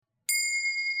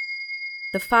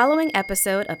The following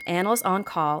episode of Annals on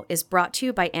Call is brought to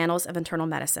you by Annals of Internal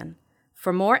Medicine.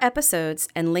 For more episodes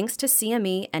and links to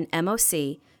CME and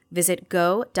MOC, visit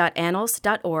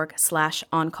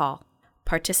go.annals.org/oncall.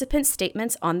 Participant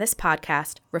statements on this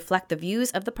podcast reflect the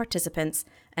views of the participants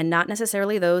and not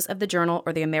necessarily those of the journal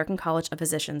or the American College of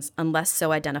Physicians, unless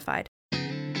so identified.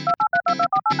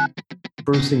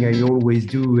 First thing I always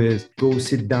do is go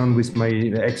sit down with my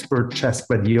expert chest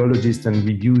radiologist and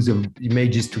review the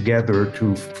images together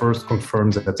to first confirm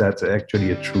that that's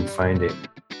actually a true finding.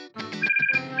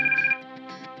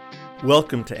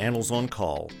 Welcome to Annals on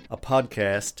Call, a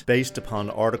podcast based upon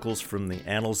articles from the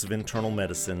Annals of Internal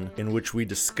Medicine in which we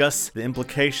discuss the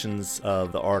implications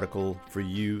of the article for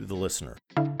you, the listener.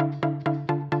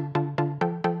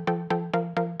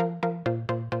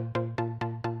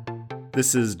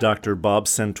 This is Dr. Bob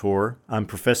Centor. I'm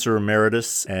Professor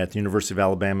Emeritus at the University of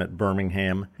Alabama at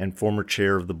Birmingham and former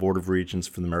chair of the Board of Regents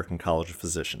for the American College of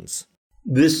Physicians.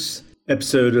 This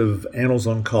episode of Annals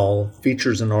on Call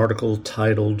features an article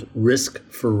titled Risk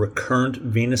for Recurrent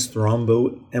Venous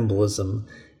Thromboembolism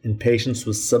in Patients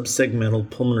with Subsegmental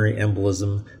Pulmonary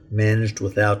Embolism Managed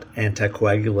Without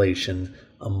Anticoagulation,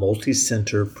 a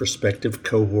Multi-Center Prospective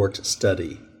Cohort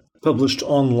Study. Published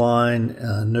online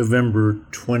November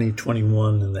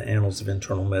 2021 in the Annals of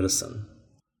Internal Medicine.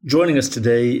 Joining us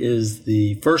today is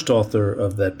the first author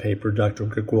of that paper, Dr.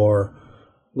 Grégoire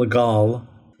Legal,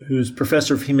 who's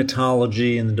professor of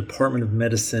hematology in the Department of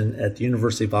Medicine at the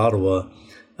University of Ottawa,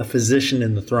 a physician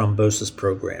in the thrombosis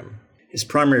program. His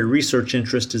primary research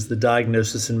interest is the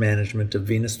diagnosis and management of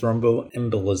venous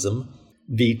thromboembolism,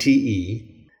 VTE,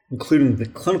 including the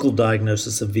clinical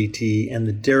diagnosis of VTE and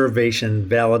the derivation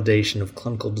and validation of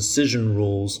clinical decision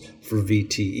rules for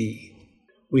VTE.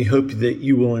 We hope that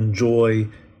you will enjoy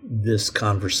this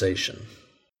conversation.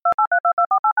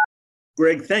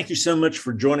 Greg, thank you so much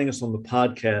for joining us on the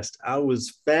podcast. I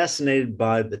was fascinated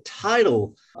by the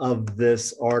title of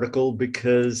this article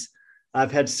because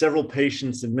I've had several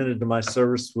patients admitted to my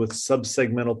service with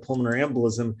subsegmental pulmonary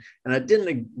embolism, and I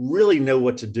didn't really know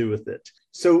what to do with it.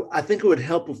 So I think it would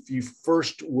help if you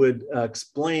first would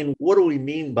explain what do we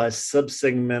mean by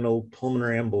subsegmental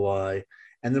pulmonary emboli,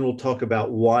 and then we'll talk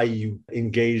about why you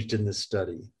engaged in this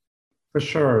study. For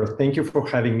sure. Thank you for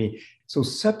having me. So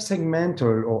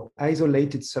subsegmental or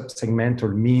isolated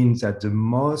subsegmental means that the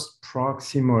most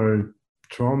proximal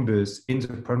thrombus in the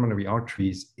pulmonary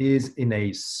arteries is in a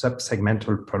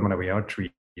subsegmental pulmonary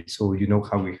artery. So you know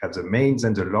how we have the mains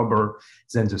and the lobar,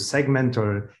 then the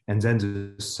segmental, and then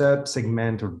the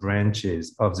subsegmental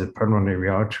branches of the pulmonary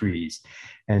arteries.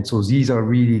 And so these are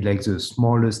really like the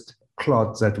smallest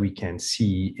clots that we can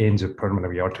see in the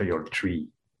pulmonary arterial tree.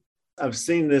 I've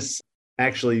seen this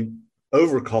actually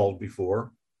overcalled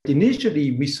before.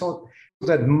 Initially, we thought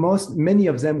that many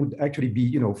of them would actually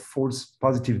be, false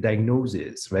positive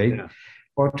diagnosis, right? Yeah.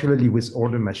 Particularly with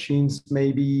older machines,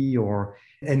 maybe,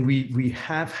 and we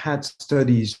have had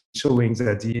studies showing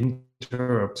that the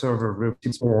inter-observer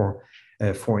routines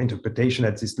for interpretation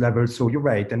at this level. So you're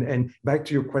right. And back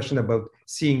to your question about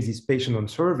seeing this patient on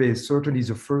service, certainly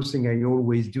the first thing I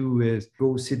always do is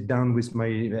go sit down with my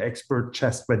expert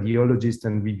chest radiologist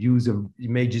and review the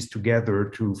images together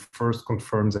to first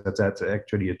confirm that that's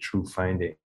actually a true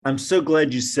finding. I'm so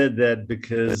glad you said that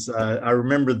because I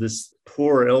remember this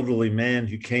poor elderly man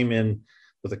who came in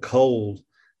with a cold.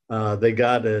 They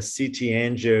got a CT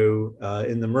angio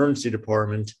in the emergency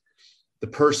department. The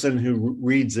person who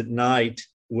reads at night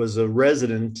was a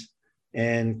resident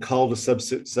and called a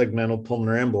subsegmental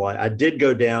pulmonary emboli. I did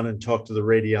go down and talk to the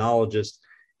radiologist,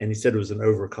 and he said it was an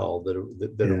overcall, that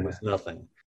it was nothing.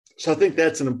 So I think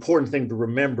that's an important thing to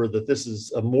remember, that this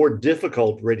is a more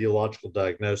difficult radiological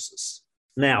diagnosis.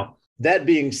 Now, that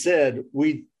being said,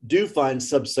 we do find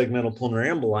subsegmental pulmonary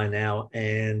emboli now,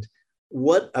 and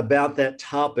what about that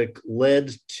topic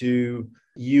led to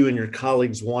you and your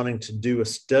colleagues wanting to do a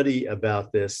study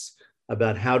about this,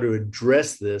 about how to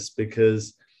address this,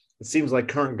 because it seems like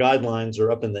current guidelines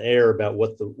are up in the air about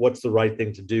what's the right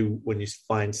thing to do when you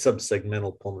find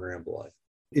subsegmental pulmonary emboli.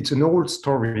 It's an old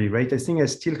story, right? I think I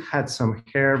still had some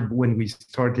hair when we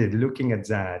started looking at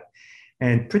that.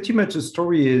 And pretty much the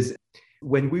story is,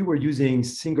 when we were using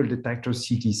single detector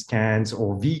CT scans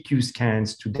or VQ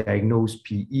scans to diagnose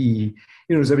PE,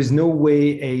 there is no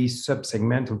way a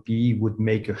subsegmental PE would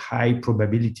make a high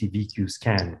probability VQ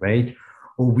scan, right?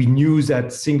 Or we knew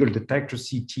that single detector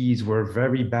CTs were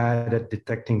very bad at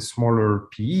detecting smaller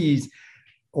PEs,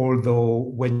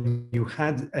 although when you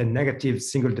had a negative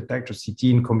single detector CT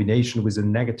in combination with a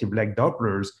negative leg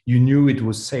Dopplers, you knew it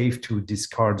was safe to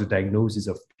discard the diagnosis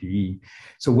of PE.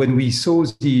 So when we saw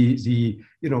the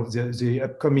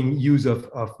upcoming use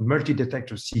of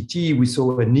multi-detector CT, we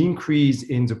saw an increase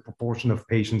in the proportion of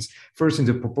patients, first in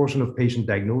the proportion of patients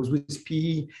diagnosed with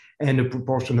PE and the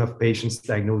proportion of patients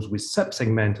diagnosed with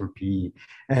subsegmental PE.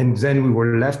 And then we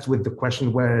were left with the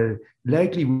question, well,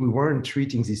 likely we weren't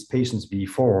treating these patients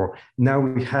before. Now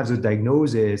we have the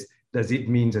diagnosis. Does it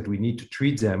mean that we need to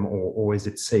treat them, or is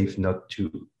it safe not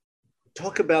to?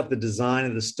 Talk about the design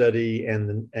of the study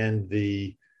and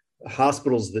the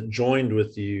hospitals that joined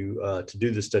with you to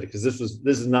do the study, because this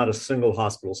is not a single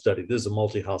hospital study. This is a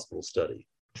multi-hospital study.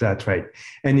 That's right.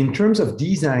 And in terms of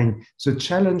design, the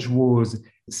challenge was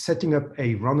setting up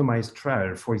a randomized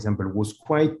trial, for example, was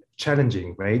quite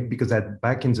challenging, right? Because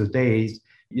back in the days,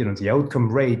 the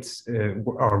outcome rates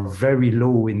are very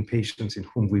low in patients in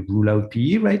whom we rule out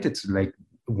PE, right? It's like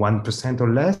 1%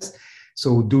 or less.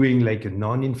 So doing like a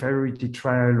non-inferiority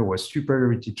trial or a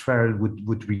superiority trial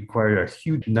would require a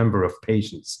huge number of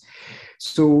patients.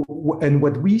 So, and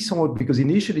what we saw, because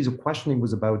initially the questioning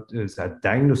was about that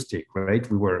diagnostic, right?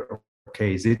 We were,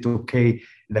 okay, is it okay,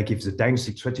 like if the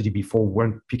diagnostic strategy before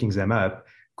weren't picking them up,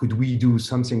 could we do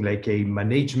something like a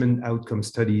management outcome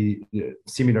study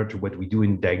similar to what we do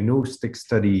in diagnostic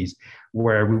studies,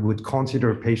 where we would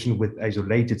consider a patient with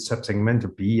isolated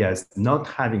subsegmental PE as not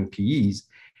having PEs,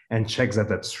 and check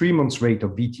that 3 months rate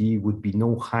of VTE would be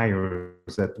no higher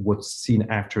than what's seen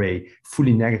after a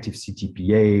fully negative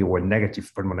CTPA or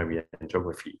negative pulmonary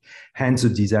angiography. Hence the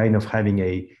design of having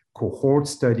a cohort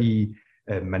study,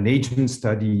 a management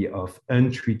study of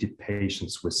untreated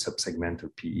patients with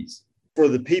subsegmental PEs. For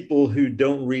the people who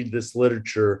don't read this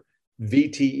literature,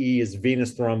 VTE is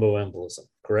venous thromboembolism,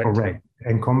 correct? Correct,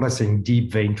 encompassing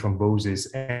deep vein thrombosis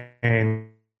and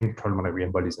pulmonary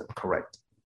embolism, correct.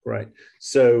 Right.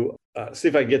 So see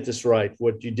if I get this right.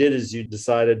 What you did is you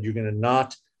decided you're going to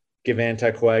not give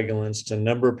anticoagulants to a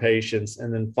number of patients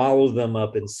and then follow them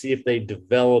up and see if they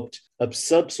developed a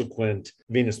subsequent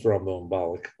venous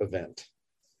thromboembolic event.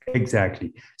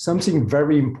 Exactly. Something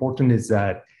very important is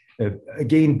that,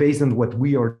 again, based on what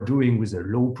we are doing with a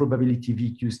low probability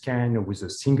VQ scan or with a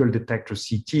single detector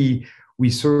CT, we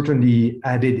certainly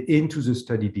added into the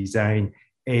study design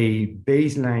a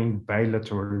baseline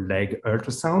bilateral leg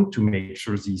ultrasound to make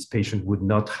sure these patients would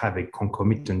not have a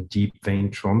concomitant deep vein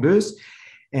thrombus.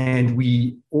 And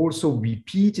we also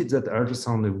repeated that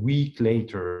ultrasound a week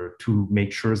later to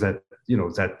make sure that,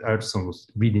 that ultrasound was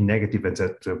really negative and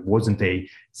that wasn't a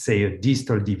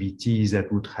distal DVT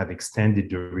that would have extended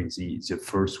during the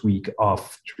first week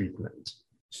of treatment.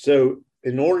 So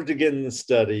in order to get in the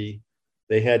study,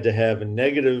 they had to have a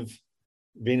negative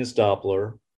venous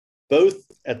Doppler, both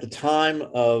at the time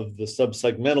of the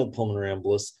subsegmental pulmonary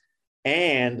embolus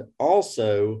and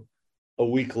also a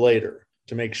week later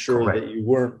to make sure Correct. That you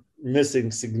weren't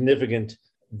missing significant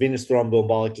venous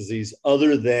thromboembolic disease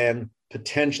other than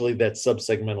potentially that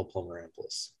subsegmental pulmonary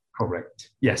embolus.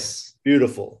 Correct. Yes.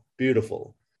 Beautiful,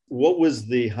 beautiful. What was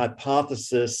the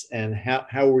hypothesis and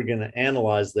how we're going to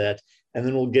analyze that? And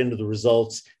then we'll get into the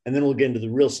results, and then we'll get into the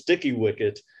real sticky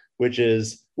wicket, which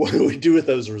is what do we do with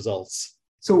those results?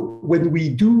 So when we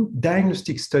do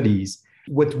diagnostic studies,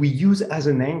 what we use as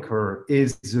an anchor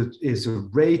is a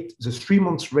rate, the 3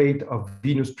 months rate of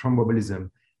venous thromboembolism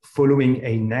following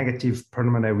a negative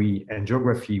pulmonary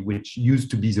angiography, which used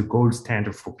to be the gold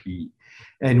standard for PE.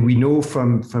 And we know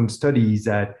from studies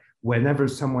that whenever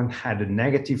someone had a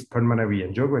negative pulmonary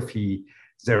angiography,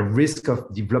 their risk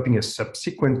of developing a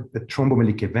subsequent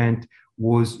thromboembolic event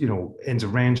was, in the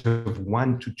range of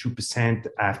 1% to 2%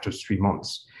 after 3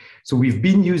 months. So we've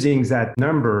been using that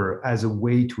number as a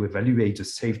way to evaluate the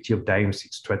safety of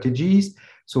diagnostic strategies.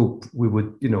 So we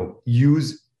would,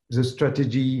 use the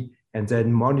strategy and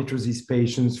then monitor these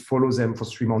patients, follow them for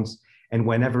 3 months. And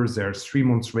whenever their 3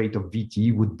 months rate of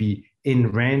VTE would be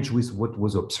in range with what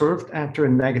was observed after a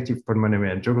negative pulmonary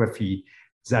angiography,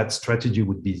 that strategy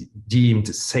would be deemed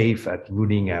safe at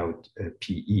ruling out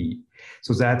PE.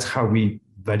 So that's how we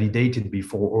validated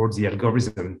before all the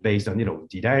algorithm based on,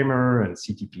 D-dimer and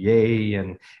CTPA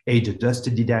and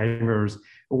age-adjusted D-dimers.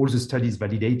 All the studies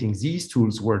validating these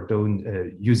tools were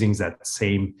done using that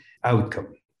same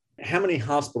outcome. How many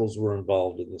hospitals were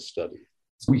involved in this study?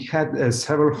 We had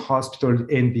several hospitals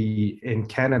in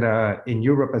Canada, in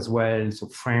Europe as well. So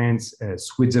France,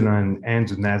 Switzerland, and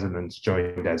the Netherlands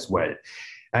joined as well.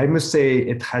 I must say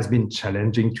it has been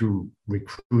challenging to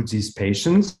recruit these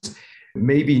patients.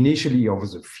 Maybe initially over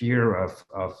the fear of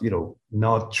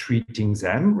not treating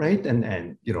them, right?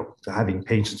 And having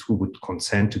patients who would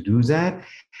consent to do that.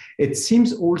 It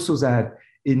seems also that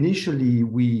initially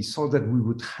we saw that we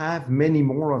would have many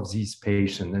more of these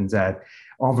patients and that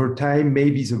Over time,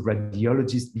 maybe the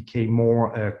radiologist became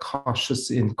more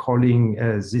cautious in calling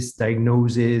this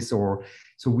diagnosis, or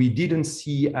so we didn't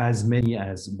see as many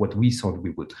as what we thought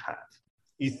we would have.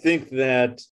 You think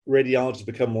that radiologists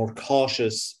become more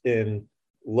cautious in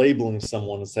labeling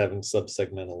someone as having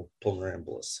subsegmental pulmonary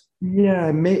embolus?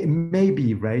 Yeah,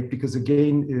 maybe, right? Because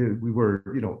again, we were,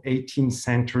 18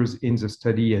 centers in the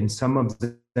study, and some of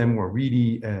them were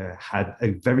really had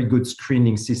a very good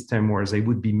screening system where they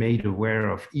would be made aware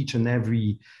of each and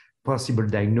every possible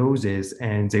diagnosis,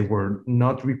 and they were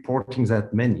not reporting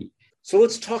that many. So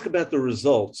let's talk about the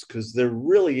results, because they're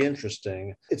really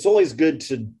interesting. It's always good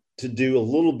to do a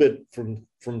little bit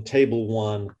from table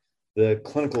one, the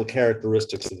clinical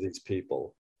characteristics of these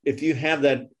people. If you have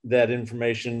that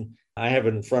information, I have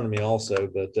it in front of me also,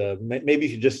 but maybe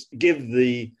you could just give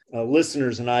the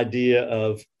listeners an idea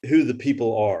of who the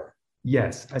people are.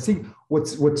 Yes, I think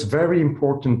what's very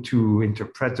important to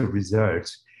interpret the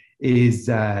results is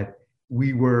that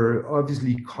we were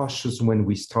obviously cautious when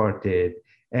we started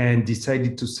and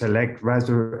decided to select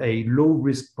rather a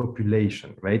low-risk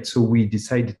population, right? So we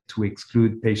decided to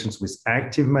exclude patients with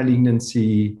active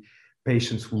malignancy,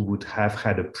 patients who would have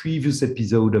had a previous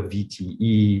episode of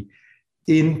VTE,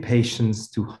 in patients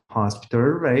to hospital,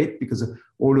 right? Because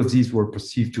all of these were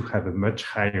perceived to have a much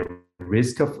higher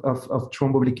risk of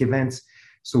thromboembolic events.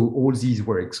 So all these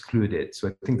were excluded. So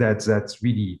I think that's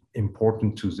really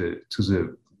important to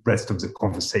the rest of the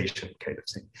conversation kind of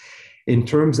thing. In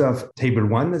terms of table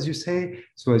one, as you say,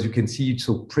 so as you can see,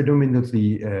 so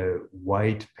predominantly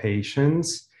white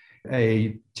patients.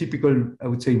 A typical, I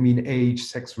would say, mean age,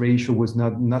 sex ratio was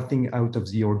nothing out of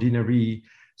the ordinary.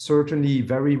 Certainly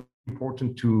very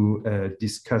important to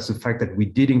discuss the fact that we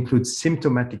did include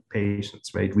symptomatic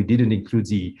patients, right? We didn't include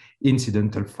the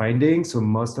incidental findings. So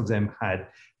most of them had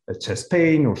a chest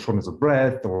pain or shortness of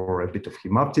breath or a bit of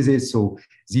hemoptysis. So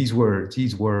these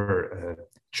were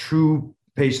true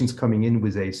patients coming in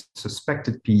with a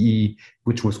suspected PE,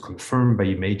 which was confirmed by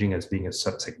imaging as being a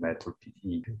subsegmental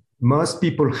PE. Most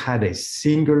people had a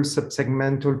single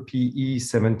subsegmental PE,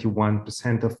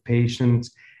 71% of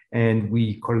patients. And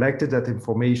we collected that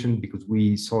information because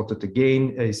we thought that,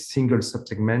 again, a single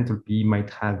subsegmental PE might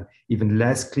have even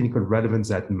less clinical relevance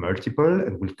than multiple,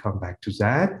 and we'll come back to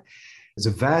that. The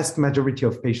vast majority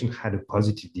of patients had a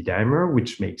positive D-dimer,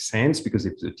 which makes sense because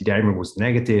if the D-dimer was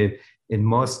negative, in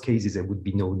most cases, there would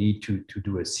be no need to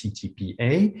do a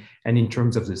CTPA. And in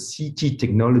terms of the CT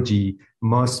technology,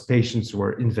 most patients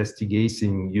were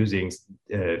investigating using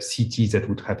CTs that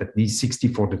would have at least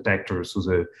 64 detectors, so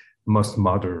the most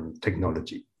modern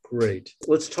technology. Great.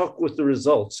 Let's talk with the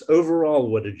results. Overall,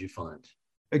 what did you find?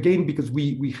 Again, because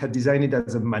we had designed it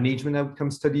as a management outcome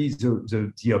study,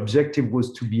 the objective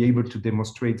was to be able to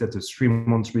demonstrate that the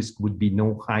 3-month risk would be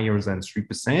no higher than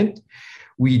 3%.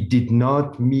 We did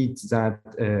not meet that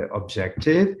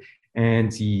objective,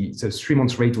 and the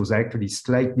 3-month rate was actually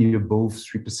slightly above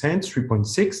 3%,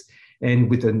 3.6%.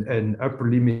 And with an upper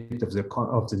limit of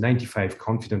the 95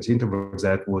 confidence interval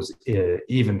that was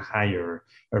even higher,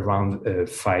 around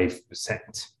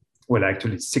 5%. Well,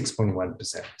 actually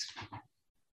 6.1%.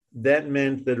 That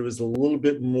meant that it was a little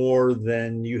bit more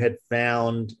than you had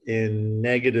found in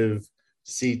negative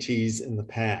CTs in the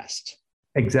past.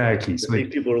 Exactly. So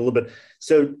people are a little bit.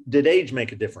 So did age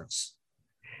make a difference?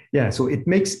 Yeah, so it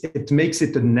makes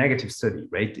it a negative study,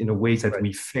 right? In a way that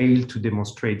we fail to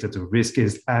demonstrate that the risk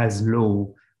is as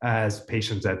low as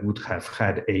patients that would have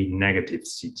had a negative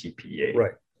CTPA.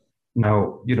 Right.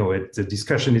 Now, the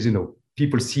discussion is,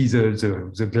 people see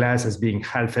the glass as being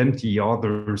half empty,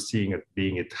 others seeing it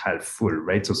being half full,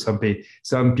 right? So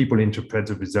some people interpret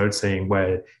the results saying,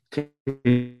 well,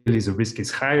 clearly the risk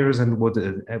is higher than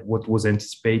what was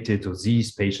anticipated, or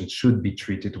these patients should be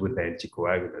treated with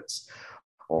anticoagulants.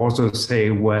 Also say,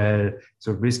 well,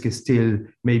 the risk is still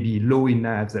maybe low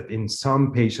enough that in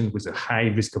some patients with a high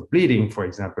risk of bleeding, for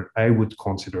example, I would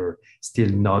consider still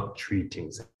not treating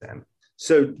them.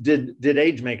 So did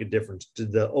age make a difference?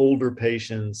 Did the older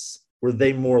patients, were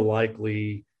they more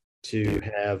likely to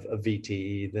have a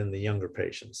VTE than the younger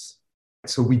patients?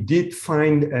 So we did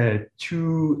find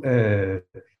two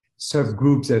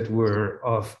subgroups that were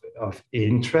of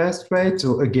interest, right?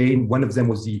 So again, one of them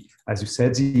was as you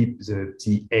said,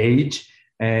 the age.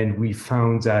 And we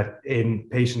found that in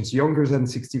patients younger than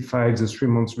 65, the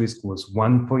 3-month risk was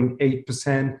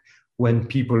 1.8%. When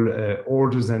people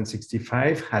older than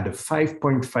 65 had a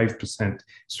 5.5%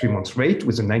 3-month rate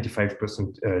with a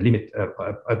 95% limit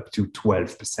up to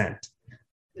 12%.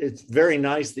 It's very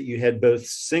nice that you had both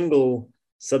single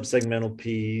subsegmental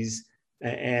Ps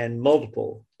and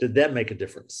multiple. Did that make a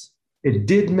difference? It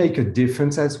did make a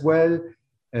difference as well.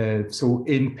 So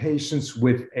in patients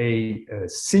with a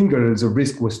single, the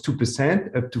risk was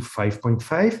 2% up to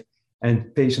 5.5.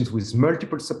 And patients with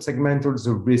multiple subsegmentals,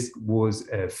 the risk was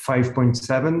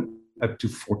 5.7 up to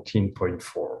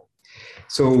 14.4.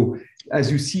 So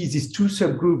as you see, these two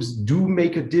subgroups do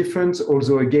make a difference,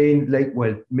 although again,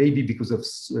 maybe because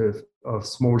of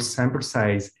small sample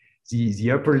size,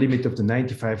 the upper limit of the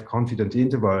 95 confidence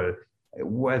interval,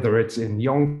 whether it's in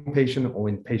young patient or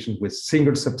in patient with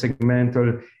single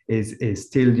subsegmental, is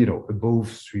still, above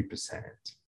 3%.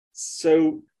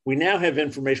 So we now have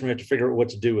information. We have to figure out what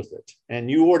to do with it.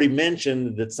 And you already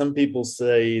mentioned that some people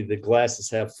say the glass is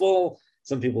half full.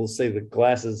 Some people say the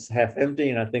glass is half empty.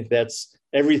 And I think that's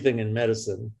everything in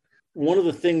medicine. One of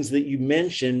the things that you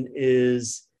mentioned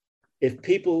is if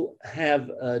people have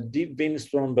a deep venous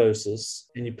thrombosis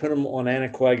and you put them on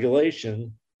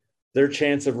anticoagulation, their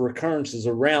chance of recurrence is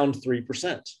around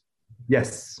 3%.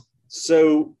 Yes.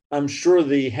 So I'm sure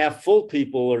the half full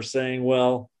people are saying,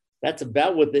 well, that's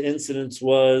about what the incidence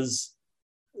was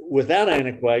without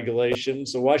anticoagulation.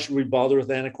 So why should we bother with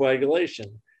anticoagulation?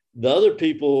 The other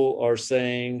people are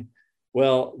saying,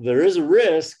 well, there is a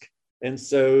risk. And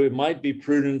so it might be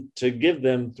prudent to give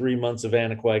them 3 months of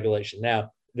anticoagulation.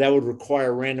 Now, that would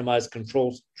require a randomized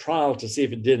controlled trial to see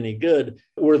if it did any good.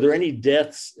 Were there any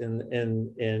deaths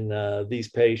in these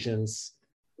patients?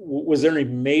 Was there any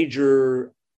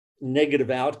major negative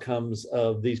outcomes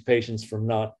of these patients from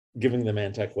not giving them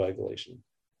anticoagulation?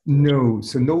 No.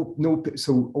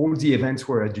 So all the events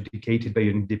were adjudicated by an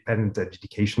independent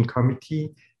adjudication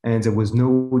committee, and there was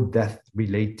no death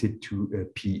related to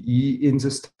PE in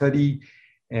the study.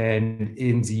 And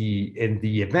in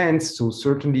the events, so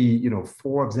certainly,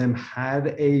 4 of them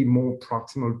had a more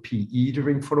proximal PE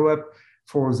during follow-up.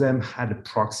 4 of them had a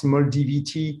proximal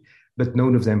DVT, but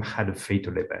none of them had a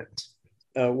fatal event.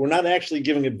 We're not actually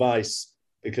giving advice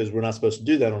because we're not supposed to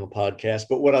do that on a podcast.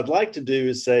 But what I'd like to do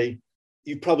is say,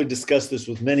 you've probably discussed this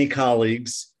with many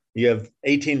colleagues. You have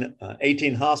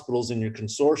 18 hospitals in your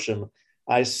consortium.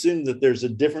 I assume that there's a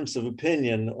difference of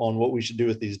opinion on what we should do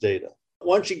with these data.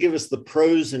 Why don't you give us the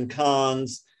pros and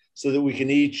cons so that we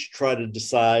can each try to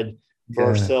decide for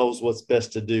ourselves what's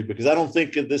best to do? Because I don't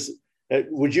think that this,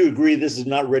 would you agree this is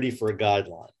not ready for a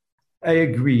guideline? I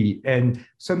agree. And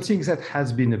something that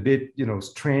has been a bit,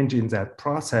 strange in that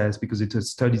process, because it's a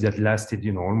study that lasted,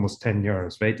 almost 10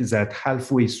 years, right, is that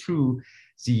halfway through,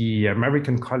 the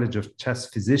American College of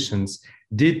Chest Physicians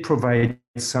did provide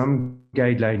some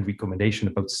guideline recommendation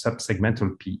about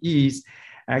subsegmental PEs,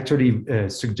 actually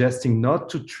suggesting not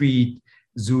to treat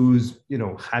those,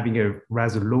 having a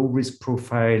rather low risk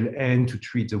profile and to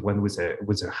treat the one with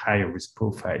a higher risk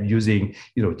profile using,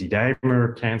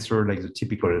 D-dimer cancer, like the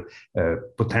typical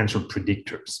potential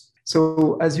predictors.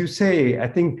 So as you say, I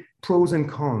think pros and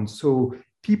cons. So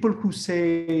people who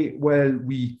say, well,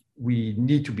 we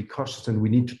need to be cautious and we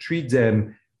need to treat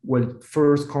them, well,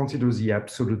 first consider the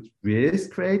absolute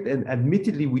risk, right? And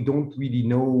admittedly, we don't really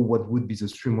know what would be the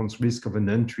 3 months risk of an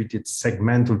untreated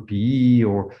segmental PE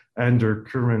or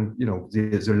undercurrent,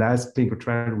 the last clinical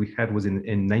trial we had was in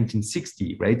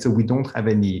 1960, right? So we don't have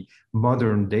any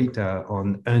modern data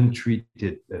on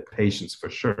untreated patients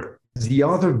for sure. The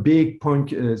other big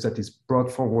point that is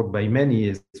brought forward by many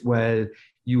is, well,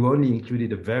 you only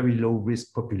included a very low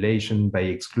risk population by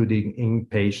excluding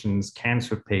inpatients,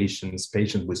 cancer patients,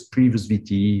 patients with previous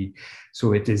VTE.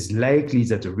 So it is likely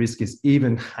that the risk is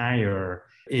even higher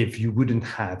if you wouldn't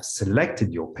have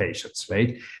selected your patients,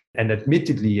 right? And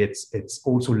admittedly, it's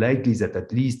also likely that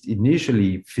at least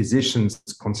initially physicians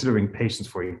considering patients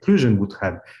for inclusion would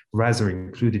have rather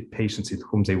included patients in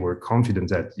whom they were confident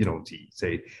that,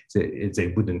 they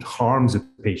wouldn't harm the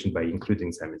patient by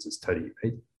including them in the study,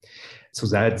 right? So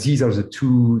that these are the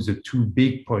two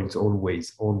big points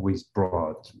always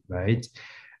brought, right?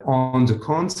 On the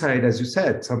con side, as you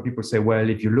said, some people say, well,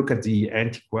 if you look at the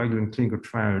anticoagulant clinical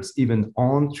trials, even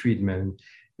on treatment,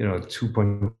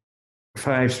 2.5,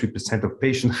 3% of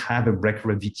patients have a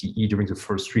recurrent VTE during the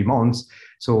first 3 months.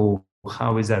 So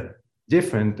how is that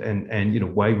different?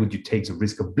 And why would you take the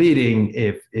risk of bleeding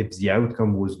if the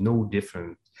outcome was no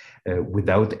different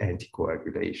without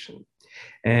anticoagulation?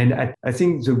 And I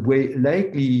think the way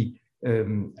likely,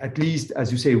 at least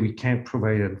as you say, we can't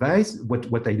provide advice.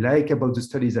 What I like about the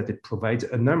study is that it provides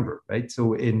a number, right?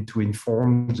 So to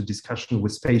inform the discussion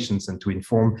with patients and to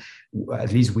inform,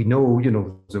 at least we know,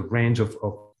 the range of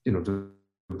the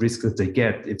risk that they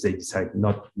get if they decide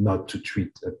not to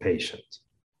treat a patient.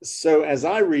 So as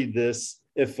I read this,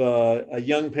 if a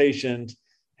young patient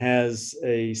has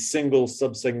a single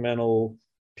subsegmental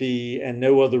P and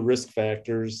no other risk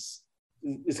factors,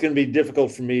 it's going to be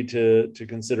difficult for me to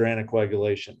consider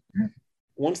anticoagulation.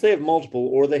 once they have multiple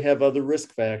or they have other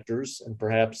risk factors, and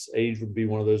perhaps age would be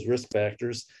one of those risk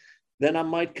factors, then I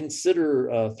might consider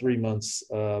 3 months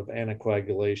of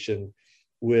anticoagulation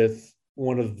with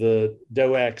one of the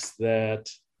DOACs that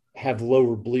have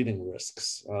lower bleeding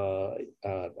risks.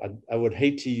 I would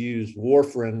hate to use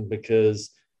warfarin because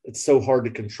it's so hard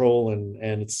to control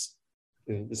and it's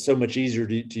so much easier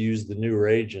to use the newer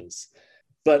agents.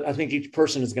 But I think each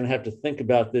person is going to have to think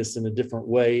about this in a different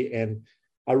way. And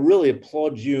I really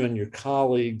applaud you and your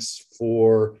colleagues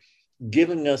for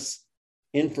giving us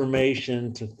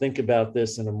information to think about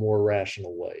this in a more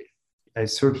rational way. I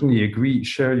certainly agree,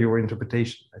 share your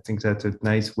interpretation. I think that's a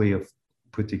nice way of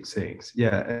putting things.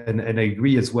 Yeah, and I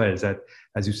agree as well that,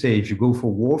 as you say, if you go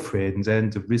for warfarin, then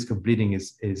the risk of bleeding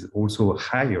is also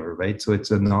higher, right? So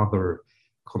it's another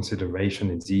consideration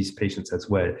in these patients as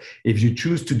well. If you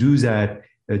choose to do that,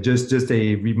 just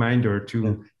a reminder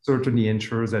to certainly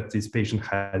ensure that this patient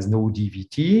has no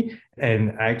DVT, and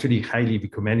actually highly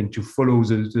recommending to follow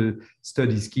the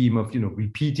study scheme of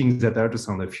repeating that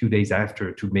ultrasound a few days after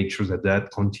to make sure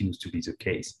that continues to be the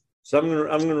case. So I'm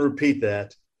going to repeat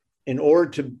that. In order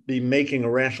to be making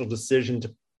a rational decision to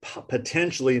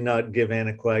potentially not give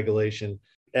anticoagulation,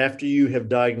 after you have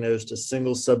diagnosed a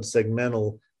single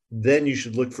subsegmental, then you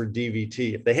should look for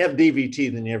DVT. If they have DVT,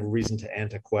 then you have a reason to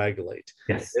anticoagulate.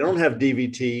 Yes. If they don't have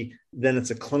DVT, then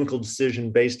it's a clinical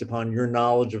decision based upon your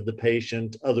knowledge of the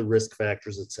patient, other risk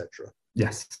factors, et cetera.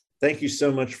 Yes. Thank you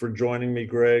so much for joining me,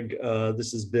 Greg.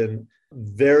 This has been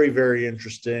very, very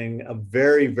interesting, a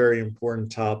very, very important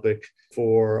topic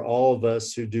for all of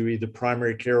us who do either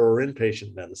primary care or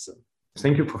inpatient medicine.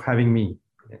 Thank you for having me.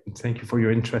 And thank you for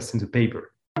your interest in the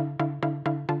paper.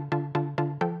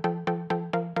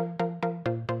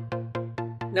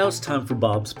 Now it's time for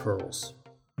Bob's Pearls.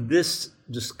 This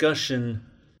discussion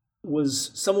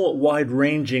was somewhat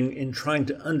wide-ranging in trying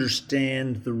to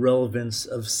understand the relevance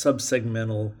of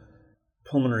subsegmental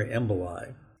pulmonary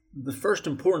emboli. The first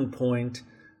important point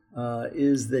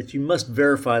is that you must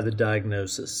verify the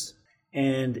diagnosis.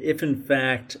 And if in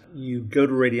fact you go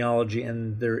to radiology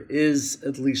and there is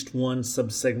at least one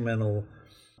subsegmental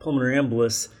pulmonary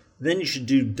embolus, then you should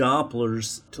do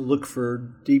Dopplers to look for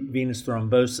deep venous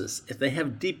thrombosis. If they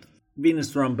have deep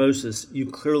venous thrombosis, you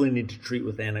clearly need to treat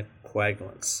with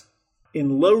anticoagulants.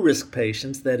 In low-risk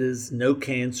patients, that is, no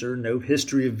cancer, no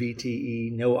history of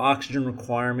VTE, no oxygen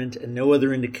requirement, and no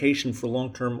other indication for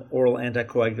long-term oral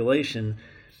anticoagulation,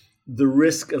 the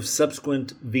risk of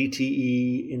subsequent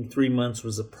VTE in 3 months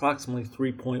was approximately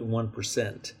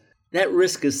 3.1%. That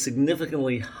risk is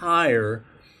significantly higher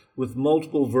with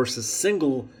multiple versus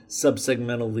single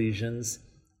subsegmental lesions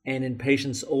and in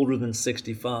patients older than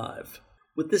 65.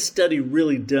 What this study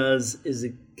really does is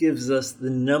it gives us the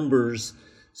numbers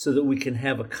so that we can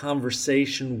have a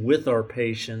conversation with our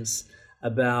patients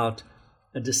about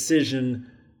a decision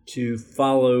to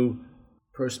follow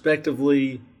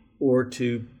prospectively or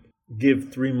to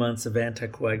give 3 months of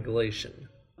anticoagulation.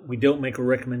 We don't make a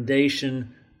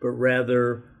recommendation, but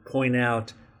rather point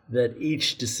out that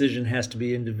each decision has to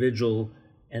be individual,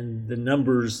 and the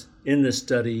numbers in this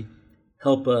study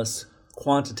help us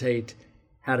quantitate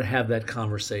how to have that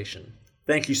conversation.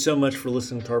 Thank you so much for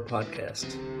listening to our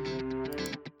podcast.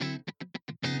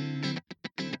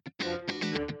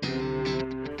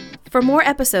 For more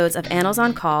episodes of Annals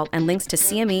on Call and links to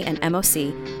CME and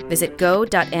MOC, visit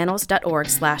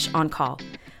go.annals.org/oncall.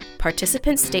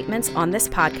 Participant statements on this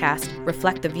podcast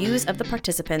reflect the views of the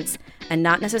participants and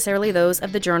not necessarily those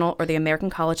of the journal or the American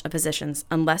College of Physicians,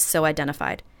 unless so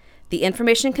identified. The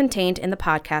information contained in the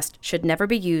podcast should never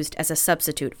be used as a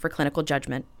substitute for clinical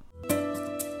judgment.